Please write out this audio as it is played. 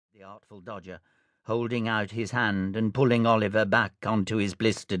the Artful Dodger, holding out his hand and pulling Oliver back onto his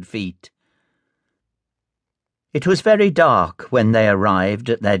blistered feet. It was very dark when they arrived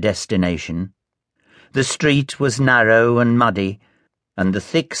at their destination. The street was narrow and muddy, and the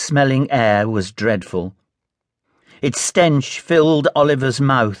thick-smelling air was dreadful. Its stench filled Oliver's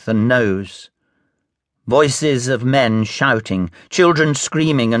mouth and nose. Voices of men shouting, children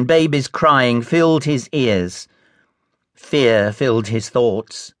screaming, and babies crying filled his ears. Fear filled his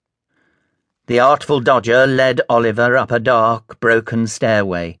thoughts. The Artful Dodger led Oliver up a dark, broken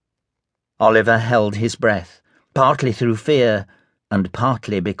stairway. Oliver held his breath, partly through fear and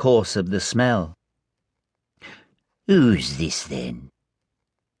partly because of the smell. "Who's this, then?"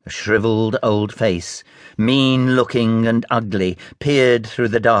 A shriveled old face, mean-looking and ugly, peered through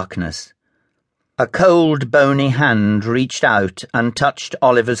the darkness. A cold, bony hand reached out and touched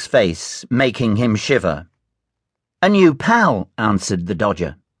Oliver's face, making him shiver. "A new pal," answered the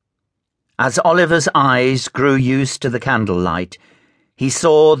Dodger. As Oliver's eyes grew used to the candlelight, he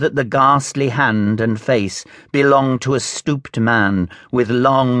saw that the ghastly hand and face belonged to a stooped man with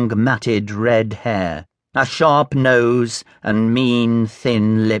long, matted red hair, a sharp nose, and mean,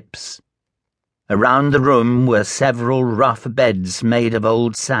 thin lips. Around the room were several rough beds made of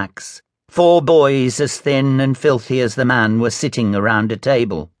old sacks. 4 boys as thin and filthy as the man were sitting around a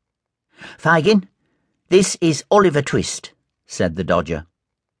table. "Fagin, this is Oliver Twist," said the Dodger.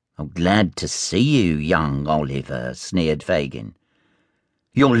 "I'm glad to see you, young Oliver," sneered Fagin.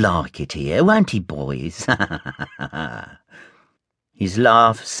 "You'll like it here, won't he, boys?" His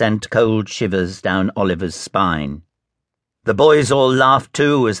laugh sent cold shivers down Oliver's spine. The boys all laughed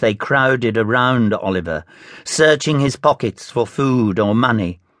too as they crowded around Oliver, searching his pockets for food or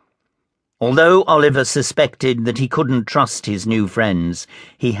money. Although Oliver suspected that he couldn't trust his new friends,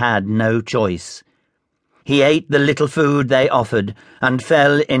 he had no choice. He ate the little food they offered and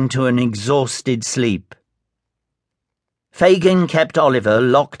fell into an exhausted sleep. Fagin kept Oliver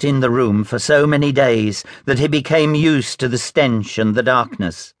locked in the room for so many days that he became used to the stench and the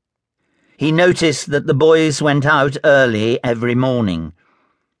darkness. He noticed that the boys went out early every morning.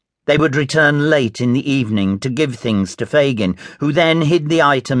 They would return late in the evening to give things to Fagin, who then hid the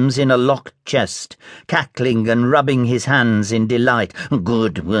items in a locked chest, cackling and rubbing his hands in delight.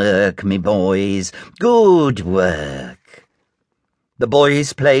 "Good work, me boys, good work." The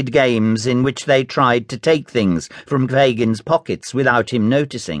boys played games in which they tried to take things from Fagin's pockets without him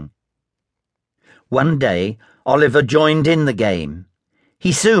noticing. One day, Oliver joined in the game.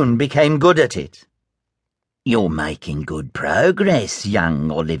 He soon became good at it. "You're making good progress, young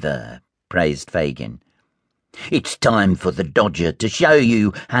Oliver," praised Fagin. "It's time for the Dodger to show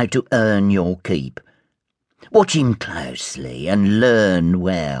you how to earn your keep. Watch him closely and learn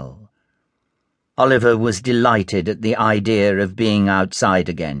well." Oliver was delighted at the idea of being outside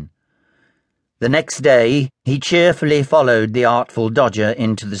again. The next day, he cheerfully followed the Artful Dodger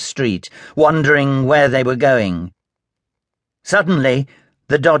into the street, wondering where they were going. Suddenly,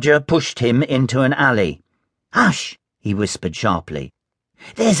 the Dodger pushed him into an alley. "Hush," he whispered sharply.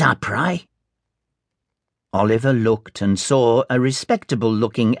 "There's our prey." Oliver looked and saw a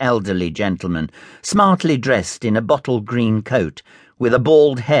respectable-looking elderly gentleman, smartly dressed in a bottle-green coat, with a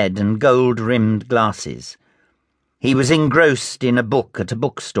bald head and gold-rimmed glasses. He was engrossed in a book at a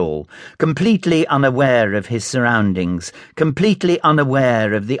bookstall, completely unaware of his surroundings, completely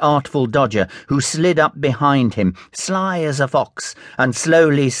unaware of the Artful Dodger who slid up behind him, sly as a fox, and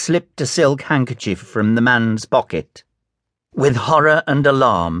slowly slipped a silk handkerchief from the man's pocket. With horror and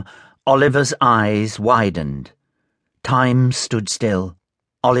alarm, Oliver's eyes widened. Time stood still.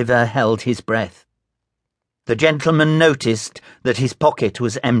 Oliver held his breath. The gentleman noticed that his pocket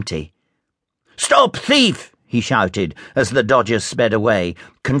was empty. "Stop, thief!" he shouted as the Dodger sped away.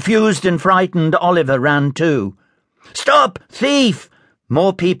 Confused and frightened, Oliver ran too. "Stop, thief!"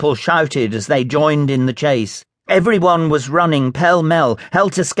 More people shouted as they joined in the chase. Everyone was running pell-mell,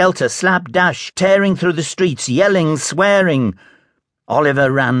 helter-skelter, slapdash, tearing through the streets, yelling, swearing.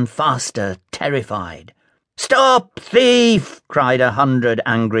 Oliver ran faster, terrified. "Stop, thief!" cried 100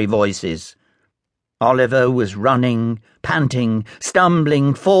 angry voices. Oliver was running, panting,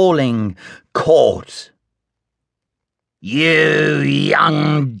 stumbling, falling. Caught! "You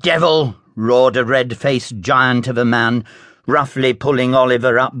young devil!" roared a red-faced giant of a man, roughly pulling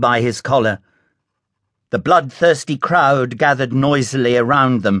Oliver up by his collar. The bloodthirsty crowd gathered noisily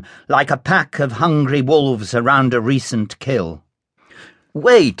around them, like a pack of hungry wolves around a recent kill.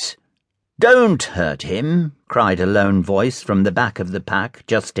 "Wait! Don't hurt him!" cried a lone voice from the back of the pack,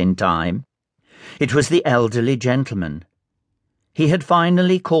 just in time. It was the elderly gentleman. He had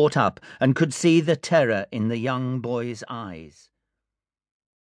finally caught up and could see the terror in the young boy's eyes.